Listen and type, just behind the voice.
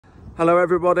Hello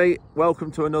everybody, welcome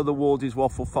to another Wardy's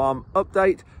Waffle Farm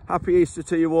update. Happy Easter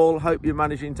to you all. Hope you're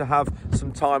managing to have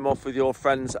some time off with your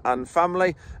friends and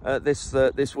family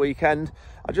this weekend.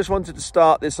 I just wanted to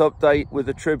start this update with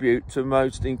a tribute to a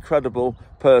most incredible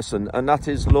person, and that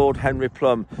is Lord Henry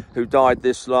Plumb, who died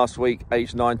this last week,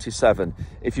 aged 97.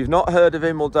 If you've not heard of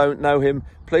him or don't know him,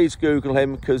 please Google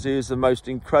him, because he is the most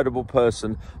incredible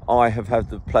person I have had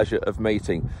the pleasure of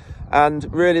meeting.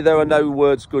 And really, there are no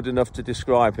words good enough to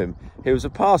describe him. He was a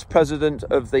past president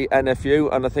of the NFU,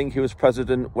 and I think he was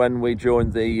president when we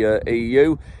joined the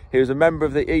EU. He was a member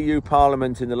of the EU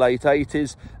Parliament in the late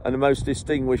 80s and a most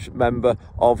distinguished member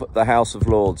of the House of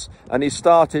Lords. And he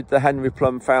started the Henry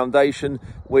Plumb Foundation,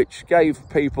 which gave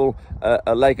people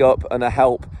a leg up and a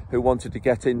help who wanted to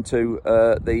get into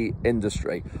the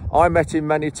industry. I met him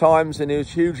many times, and he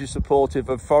was hugely supportive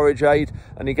of forage aid,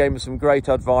 and he gave me some great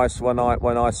advice when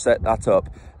I set that up.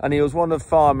 And he was one of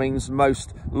farming's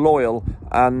most loyal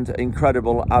and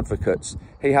incredible advocates.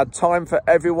 He had time for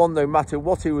everyone, no matter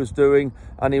what he was doing,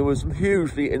 and he was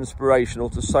hugely inspirational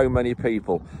to so many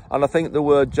people. And I think the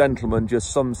word gentleman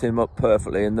just sums him up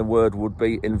perfectly, and the word would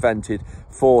be invented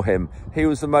for him. He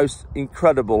was the most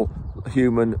incredible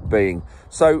human being.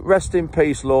 So rest in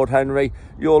peace, Lord Henry.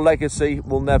 Your legacy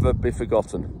will never be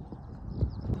forgotten.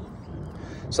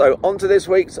 So on to this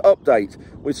week's update.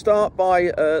 We start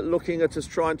by looking at us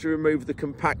trying to remove the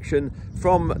compaction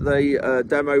from the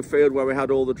demo field where we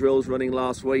had all the drills running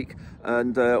last week,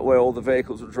 and where all the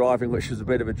vehicles were driving, which was a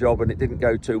bit of a job, and it didn't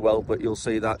go too well, but you'll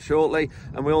see that shortly.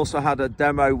 And we also had a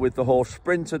demo with the Horsch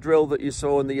Sprinter drill that you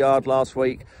saw in the yard last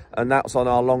week, and that's on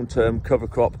our long-term cover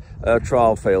crop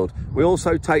trial field. We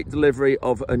also take delivery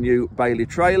of a new Bailey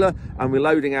trailer, and we're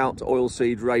loading out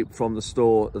oilseed rape from the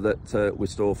store that we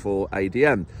store for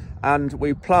ADM. And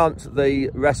we plant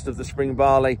the rest of the spring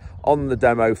barley on the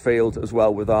demo field as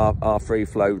well with our free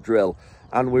flow drill.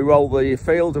 And we roll the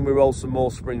field and we roll some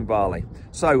more spring barley.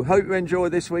 So hope you enjoy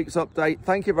this week's update.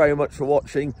 Thank you very much for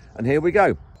watching, and here we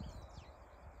go.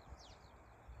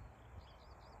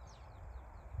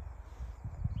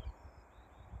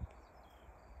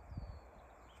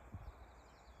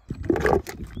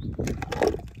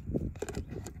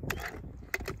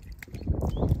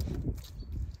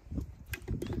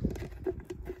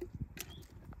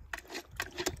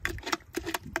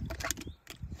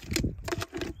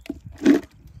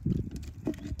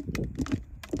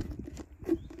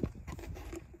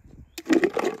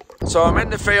 So I'm in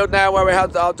the field now where we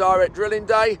had our direct drilling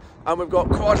day, and we've got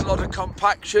quite a lot of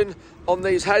compaction on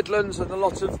these headlands and a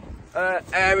lot of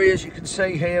areas you can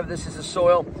see here. This is the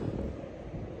soil.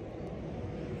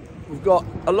 We've got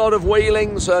a lot of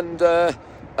wheelings and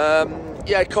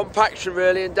yeah, compaction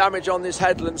really, and damage on this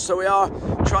headland. So we are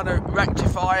trying to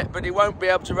rectify it, but he won't be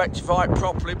able to rectify it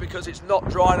properly because it's not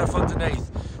dry enough underneath.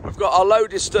 We've got our low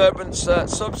disturbance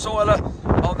subsoiler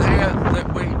on here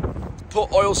that we put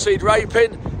oilseed rape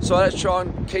in, so let's try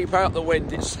and keep out the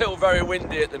wind. It's still very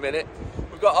windy at the minute.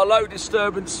 We've got a low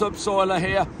disturbance subsoiler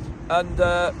here, and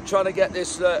trying to get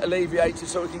this alleviated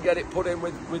so we can get it put in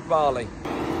with barley.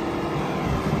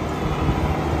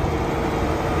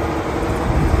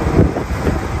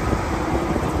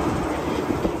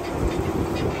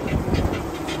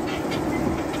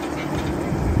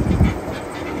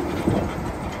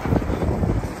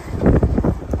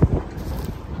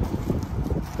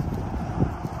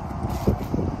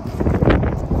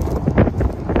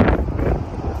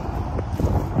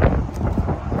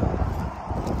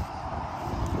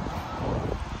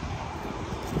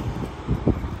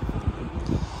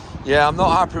 Yeah, I'm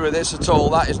not happy with this at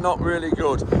all. That is not really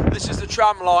good. This is the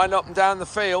tram line up and down the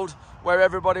field where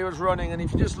everybody was running, and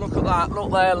if you just look at that, look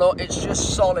there, look, it's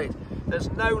just solid. There's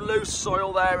no loose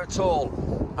soil there at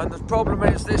all. And the problem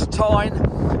is this tine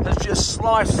has just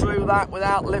sliced through that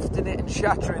without lifting it and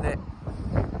shattering it.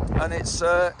 And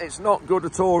it's not good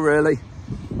at all, really.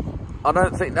 I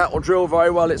don't think that will drill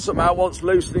very well. It somehow wants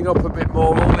loosening up a bit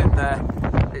more all in there.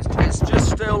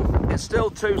 It's still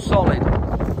too solid.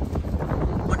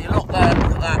 When you look there,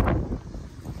 look at that.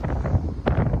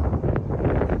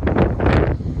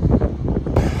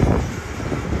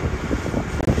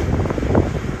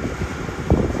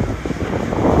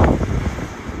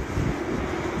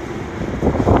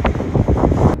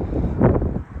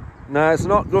 No, it's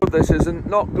not good. This isn't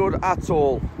not good at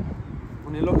all.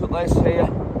 When you look at this here,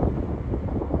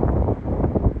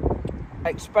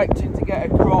 expecting to get a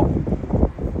crop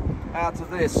out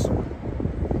of this.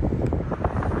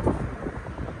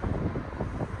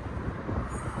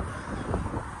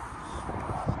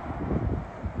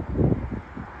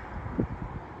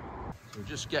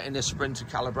 Just getting this sprinter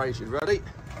calibrated ready.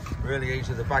 Really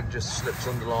easy, the bag just slips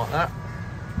under like that.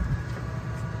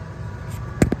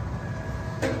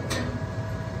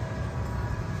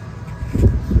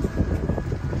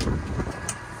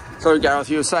 So Gareth,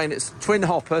 you were saying it's twin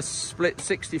hopper, split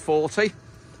 60-40.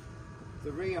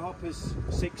 The rear hopper's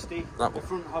 60, the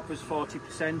front hopper's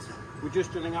 40%. We're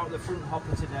just drilling out the front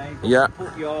hopper today. Yeah.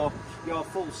 Put your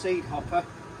full seed hopper,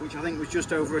 which I think was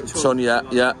just over a ton. So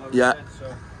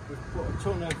we've put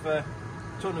a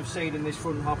ton of seed in this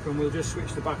front hopper, and we'll just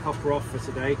switch the back hopper off for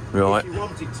today. Right. If you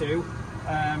wanted to,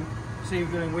 say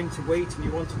you're doing winter wheat and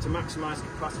you wanted to maximise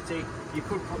capacity, you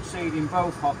could put seed in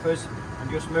both hoppers and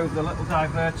just move the little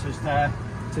diverters there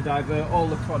to divert all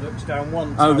the products down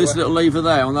one tower. Oh, this little lever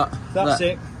there on that? That's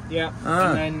it, yeah. Ah,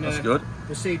 and then that's good.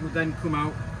 The seed would then come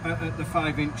out at the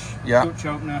 5-inch Dutch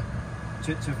opener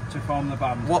to form the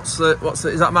band. What's the,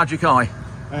 is that Magic Eye?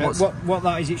 What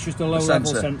that is, it's just a low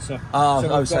level sensor. Ah,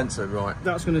 low sensor, right.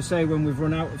 That's going to say when we've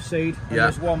run out of seed, and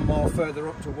there's one more further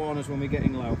up to warn us when we're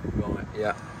getting low.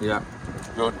 Right, yeah,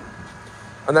 good.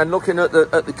 And then looking at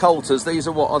the coulters, these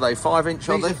are, what are they, 5-inch?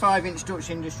 These are 5-inch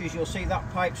Dutch Industries. You'll see that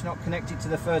pipe's not connected to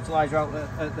the fertiliser outlet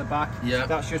at the back. Yeah.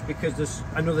 That's just because there's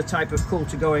another type of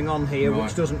coulter going on here,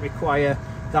 which doesn't require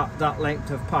that length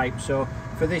of pipe. So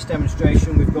for this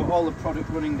demonstration, we've got all the product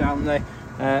running down the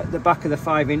back of the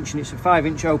 5-inch, and it's a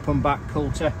 5-inch open back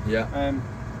coulter. Yeah.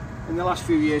 In the last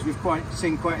few years, we've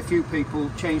seen quite a few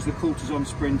people change the coulters on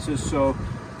sprinters. So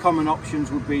common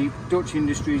options would be Dutch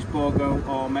Industries, Borgo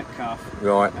or Metcalf.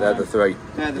 Right, they're the three.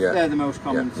 They're the most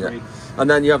common three. Yeah. And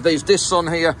then you have these discs on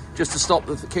here just to stop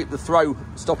keep the throw,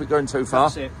 stop it going too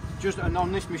far. That's it. And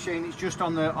on this machine, it's just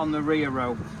on the rear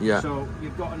row. Yeah. So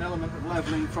you've got an element of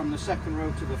levelling from the second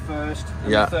row to the first,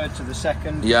 and the third to the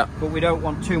second. Yeah. But we don't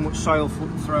want too much soil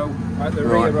throw at the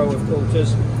rear row of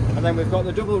coulters. And then we've got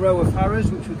the double row of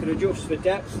harrows, which we can adjust for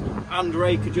depth and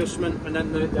rake adjustment, and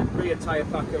then the rear tyre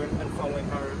packer and following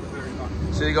harrow at the very back.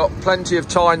 So you've got plenty of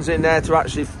tines in there to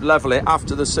actually level it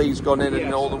after the seed's gone in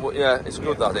and all the... Yeah, it's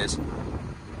good, that is.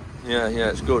 Yeah,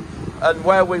 it's good. And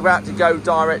where we had to go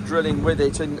direct drilling with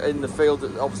it in the field,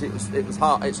 obviously it was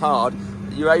hard. It's hard.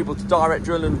 You're able to direct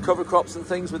drill and cover crops and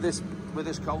things with this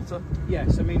coulter.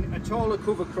 Yes, I mean a taller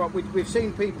cover crop. We've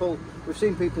seen people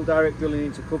direct drilling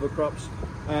into cover crops.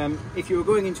 If you were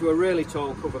going into a really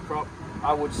tall cover crop,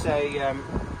 I would say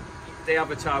the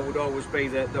Avatar would always be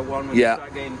the one with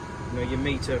dragging, your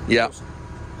meter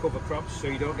cover crops, so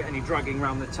you don't get any dragging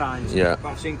around the tines. Yeah. But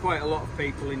I've seen quite a lot of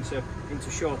people into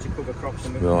shorter cover crops,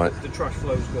 and the trash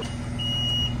flow's good.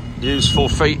 Useful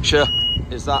feature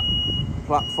is that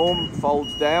platform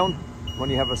folds down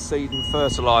when you have a seed and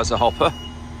fertiliser hopper,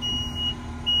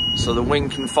 so the wing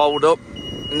can fold up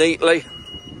neatly.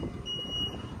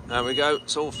 There we go,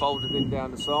 it's all folded in down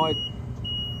the side.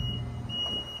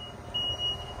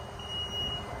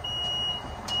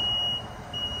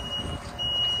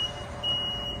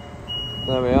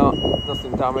 There we are,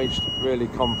 nothing damaged, really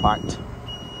compact.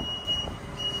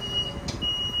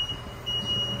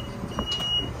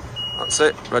 That's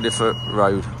it, ready for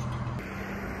road.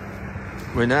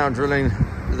 We're now drilling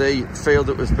the field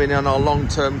that was been on our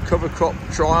long-term cover crop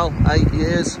trial, 8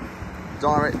 years,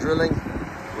 direct drilling.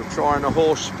 We're trying a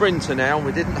Horsch Sprinter now.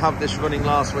 We didn't have this running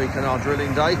last week on our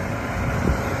drilling day.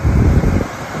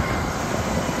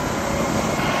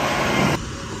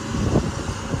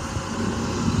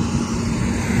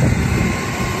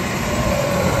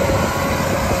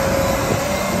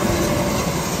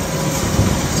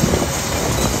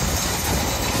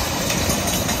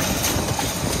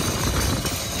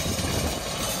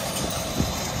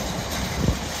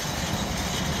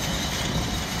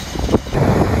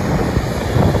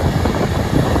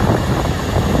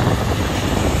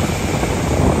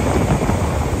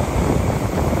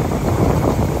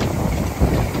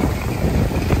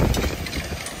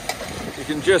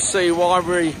 Just see why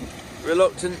we're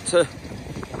reluctant to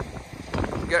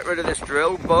get rid of this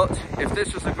drill, but if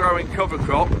this was a growing cover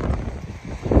crop,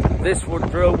 this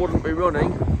drill wouldn't be running.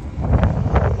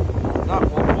 That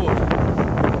one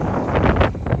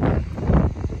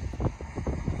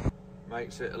would.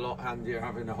 Makes it a lot handier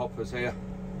having the hoppers here,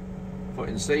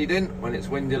 putting seed in when it's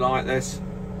windy like this.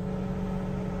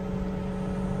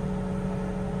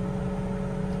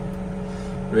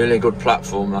 Really good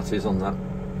platform that is on that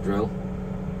drill.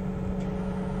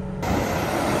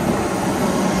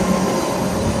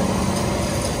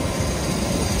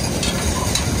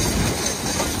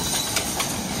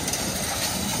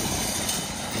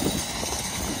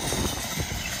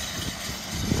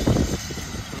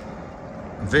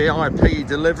 VIP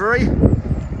delivery.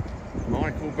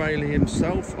 Michael Bailey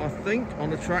himself, I think,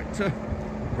 on a tractor,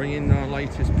 bringing our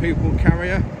latest pupil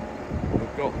carrier.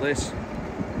 We've got this,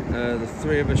 the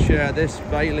three of us share this.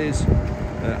 Bailey's,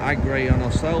 Agri and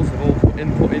ourselves have all put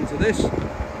input into this.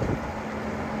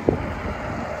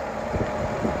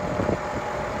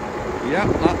 Yeah,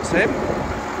 that's him.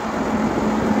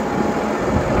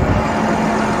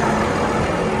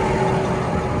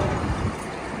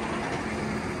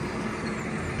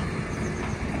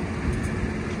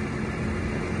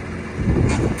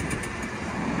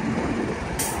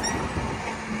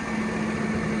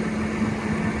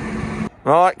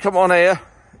 Right, come on here.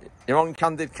 You're on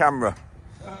candid camera.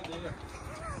 Oh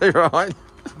dear. You're right.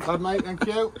 Bad mate, thank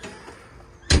you.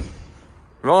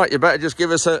 Right, you better just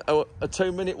give us a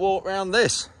 2-minute walk round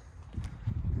this.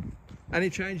 Any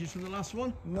changes from the last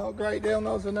one? Not a great deal,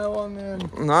 no, no on.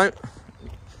 No.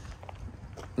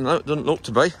 No, it doesn't look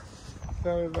to be.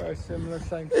 Very, very similar,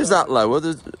 same. Is that lower?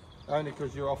 Only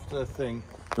because you're off the thing.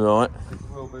 Right.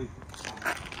 It will be.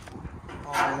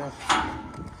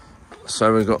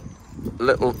 So we've got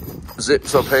little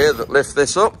zips up here that lift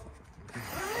this up.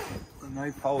 And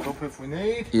they fold up if we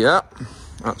need. Yeah,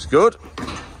 that's good.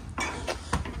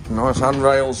 Nice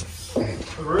handrails.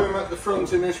 A room at the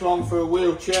front in this one for a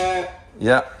wheelchair.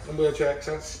 Yeah. And wheelchair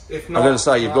access. If not, I'm going to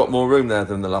say you've got more room there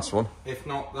than the last one. If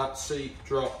not, that seat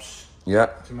drops. Yeah.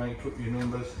 To make up your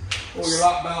numbers. All your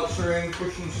lap belts are in,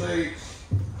 cushion seats.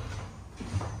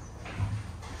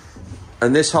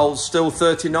 And this holds still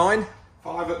 39?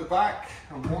 5 at the back.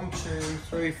 And 1, 2,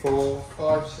 3, 4,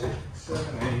 5, 6, 7,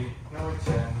 8, 9,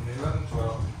 10, 11,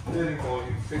 12, 13,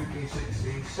 14, 15,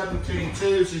 16, 17, 2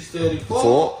 is 34.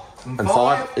 4 and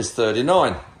 5 is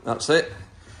 39. That's it.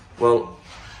 Well,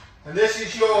 and this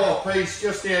is your piece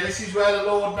just here. This is where the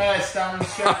Lord Mayor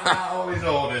stands checking out all his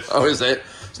orders. Oh, is it?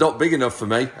 It's not big enough for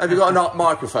me. Have you got a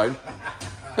microphone?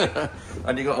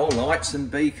 And you got all lights and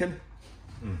beacon.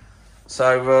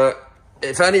 So,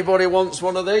 if anybody wants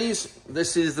one of these,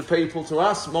 this is the people to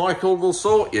ask. Michael will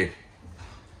sort you.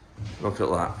 Look at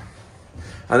that.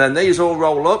 And then these all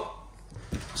roll up.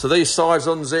 So these sides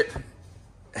unzip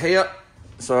here.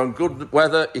 So in good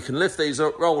weather, you can lift these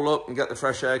up, roll up and get the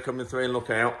fresh air coming through and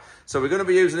look out. So we're going to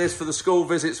be using this for the school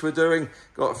visits we're doing.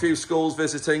 Got a few schools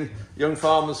visiting, young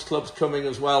farmers clubs coming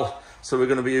as well. So we're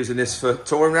going to be using this for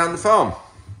touring around the farm.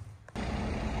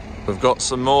 We've got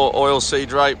some more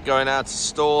oilseed rape going out to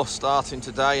store starting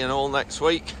today and all next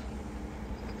week.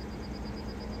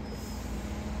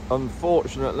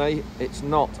 Unfortunately, it's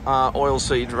not our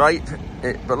oilseed rape.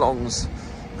 It belongs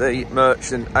the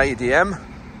merchant ADM.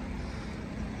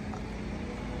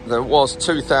 There was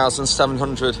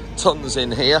 2,700 tonnes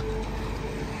in here,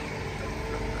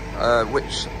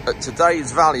 which at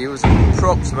today's value is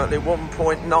approximately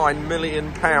 £1.9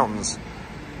 million.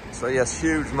 So yes,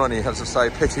 huge money, as I say,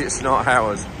 pity it's not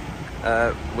ours.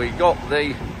 We got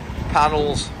the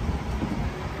panels,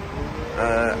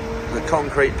 the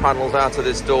concrete panels out of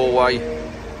this doorway,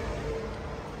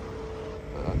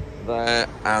 there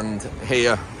and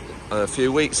here a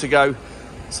few weeks ago.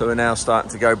 So we're now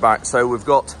starting to go back. So we've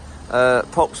got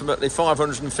approximately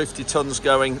 550 tonnes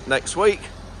going next week,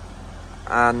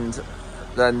 and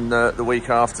then the week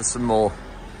after some more.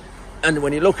 And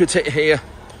when you look at it here,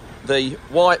 the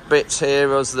white bits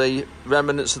here are the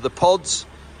remnants of the pods.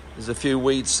 There's a few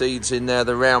weed seeds in there.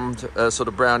 The round sort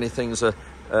of browny things are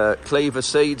cleaver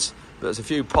seeds. But there's a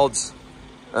few pods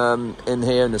in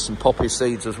here, and there's some poppy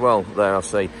seeds as well there, I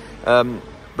see.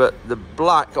 But the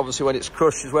black, obviously when it's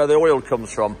crushed, is where the oil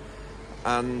comes from.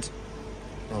 And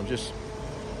I'll just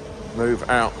move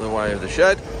out the way of the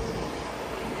shed.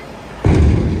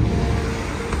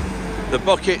 The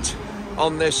bucket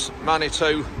on this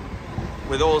Manitou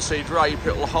with oilseed rape,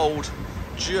 it'll hold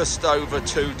just over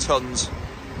 2 tonnes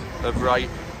of rape,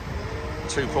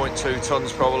 2.2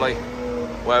 tonnes probably,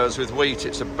 whereas with wheat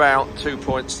it's about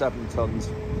 2.7 tonnes.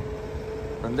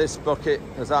 And this bucket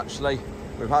has actually,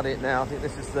 we've had it now, I think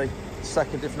this is the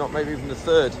second, if not maybe even the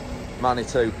third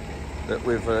Manitou that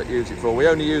we've used it for. We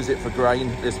only use it for grain,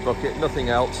 this bucket, nothing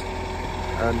else,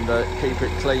 and keep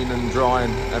it clean and dry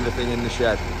and everything in the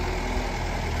shed.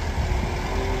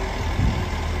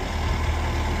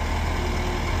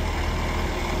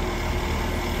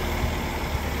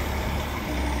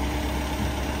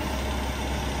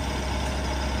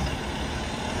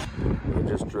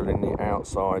 We're just drilling the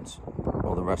outsides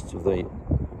or the rest of the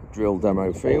drill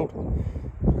demo field,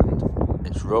 and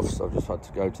it's rough, so I've just had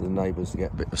to go to the neighbours to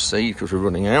get a bit of seed because we're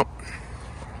running out.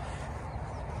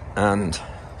 And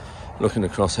looking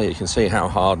across here, you can see how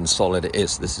hard and solid it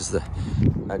is. This is the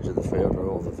edge of the field where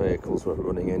all the vehicles were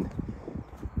running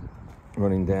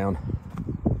down.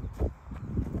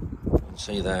 You can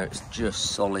see there, it's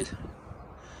just solid.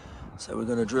 So we're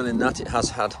going to drill in that. It has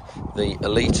had the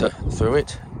Elita through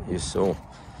it, you saw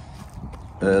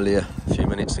earlier a few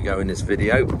minutes ago in this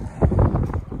video.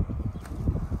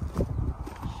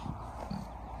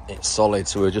 It's solid,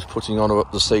 so we're just putting on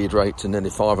up the seed rate to nearly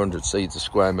 500 seeds a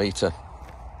square metre.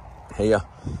 here.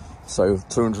 So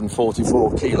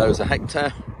 244 kilos a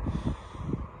hectare.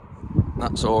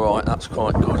 That's all right, that's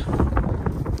quite good.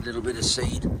 A little bit of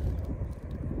seed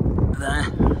there.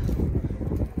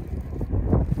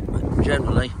 But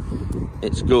generally,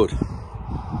 it's good.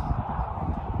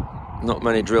 Not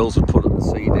many drills would put the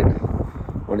seed in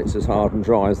when it's as hard and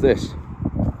dry as this.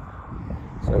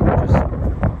 So we're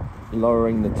just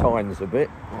lowering the tines a bit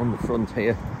on the front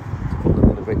here to put them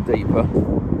in a bit deeper.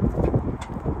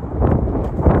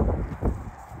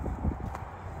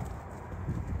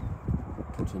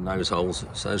 Putting those holes,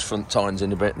 so those front tines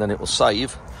in a bit, then it will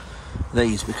save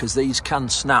these, because these can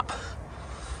snap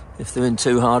if they're in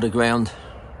too hard a ground.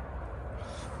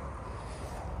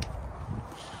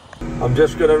 I'm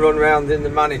just going to run round in the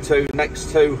Manitou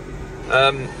next to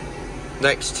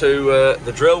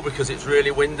the drill, because it's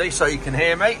really windy, so you can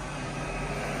hear me.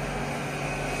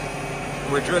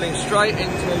 We're drilling straight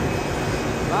into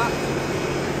that.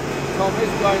 Tom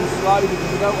is going slow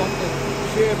because we don't want the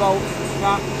shear bolts to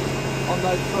snap on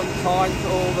those front tines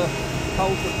or the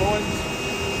coulter points.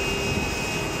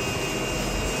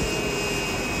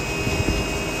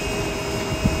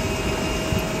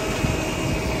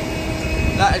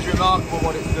 That is remarkable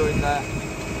what it's doing there.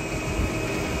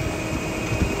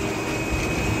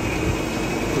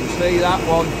 You can see that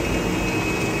one.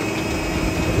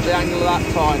 Look at the angle of that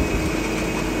tine.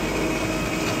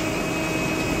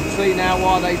 You can see now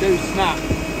why they do snap.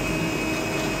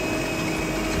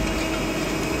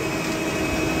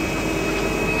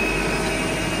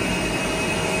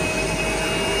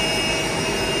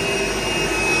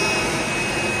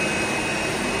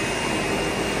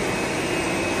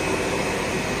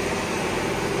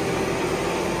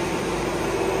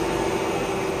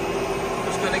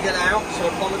 Get out, so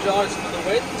apologise for the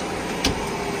wind.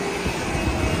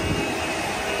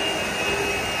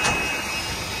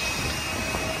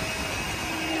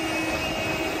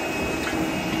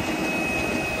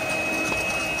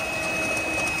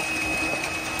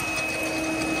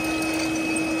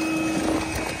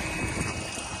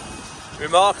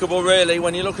 Remarkable really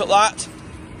when you look at that.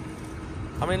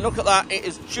 I mean, look at that, it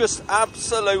is just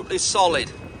absolutely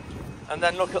solid. And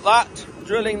then look at that,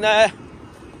 drilling there.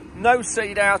 No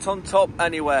seed out on top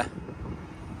anywhere.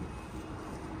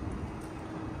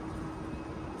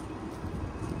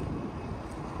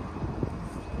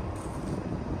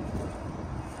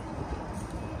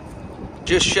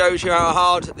 Just shows you how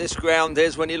hard this ground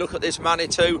is when you look at this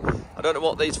Manitou. I don't know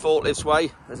what these forklifts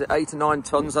weigh. Is it 8 or 9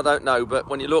 tons? I don't know. But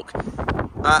when you look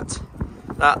at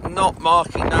that, not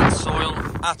marking that soil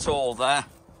at all there.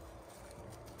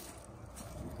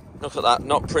 Look at that,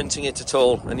 not printing it at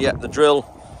all. And yet the drill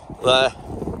there,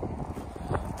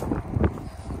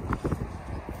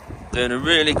 doing a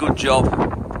really good job.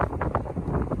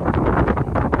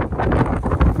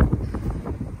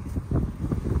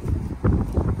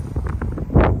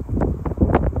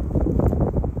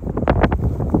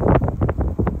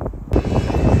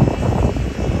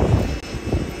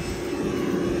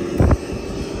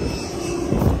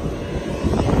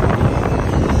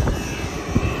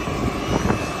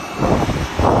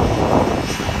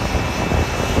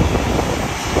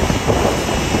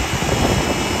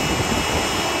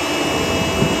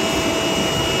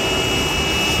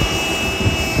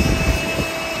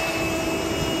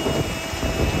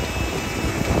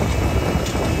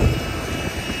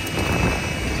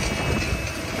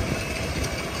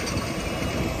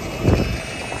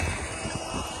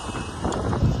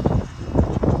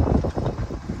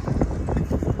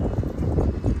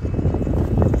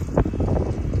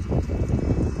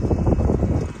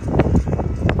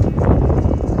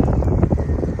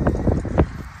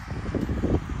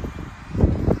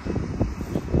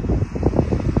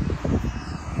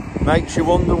 Makes you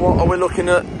wonder, what are we looking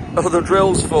at other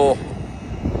drills for?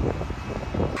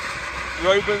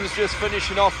 Ruben's just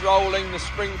finishing off rolling the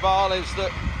spring barleys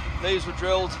that these were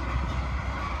drilled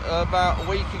about a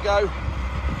week ago,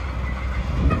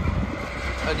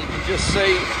 and you can just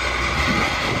see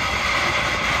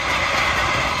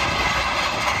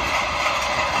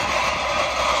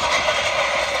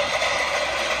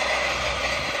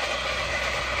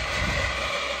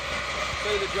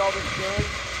the job it's doing.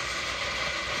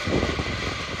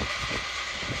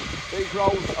 These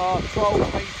rolls are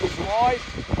 12 metres wide,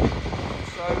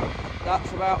 so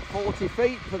that's about 40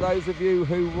 feet for those of you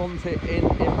who want it in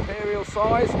imperial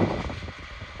size.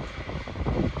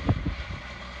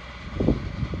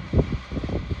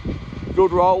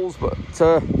 Good rolls, but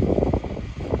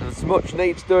there's much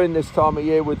needs doing this time of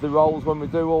year with the rolls. When we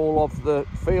do all of the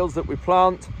fields that we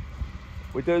plant,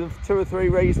 we do them for 2 or 3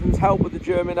 reasons: help with the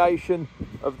germination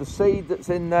of the seed that's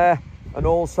in there, and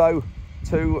also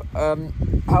to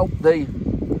help the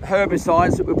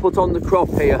herbicides that we put on the crop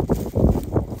here.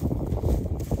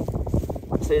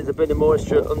 See, there's a bit of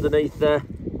moisture underneath there.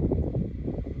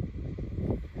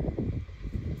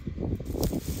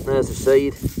 There's the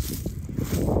seed.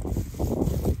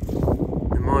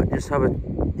 We might just have a,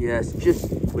 yes, just,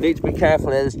 we need to be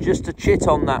careful here. There's just a chit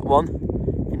on that one.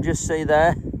 You can just see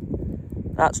there.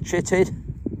 That's chitted.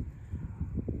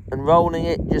 And rolling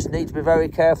it, just need to be very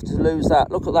careful to lose that.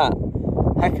 Look at that.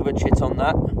 Heck of a chit on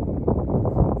that.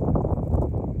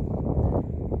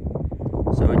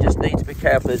 So we just need to be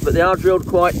careful. But they are drilled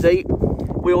quite deep.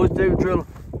 We always do drill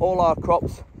all our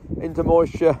crops into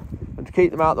moisture and to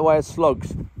keep them out of the way of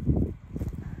slugs.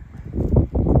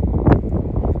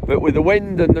 But with the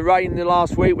wind and the rain the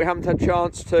last week, we haven't had a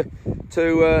chance to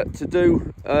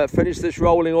finish this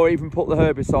rolling or even put the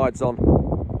herbicides on.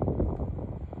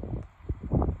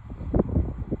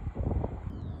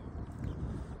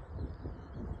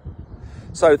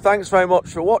 So thanks very much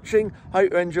for watching.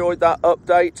 Hope you enjoyed that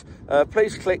update.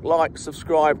 Please click like,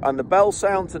 subscribe and the bell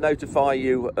sound to notify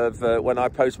you of when I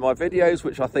post my videos,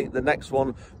 which I think the next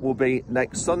one will be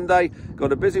next Sunday.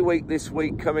 Got a busy week this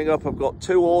week coming up. I've got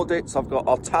 2 audits. I've got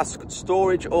our task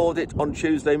storage audit on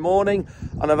Tuesday morning,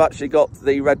 and I've actually got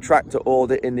the red tractor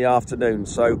audit in the afternoon.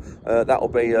 So that'll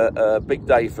be a big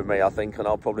day for me, I think, and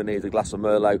I'll probably need a glass of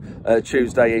Merlot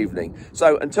Tuesday evening.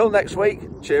 So until next week,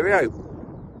 cheerio.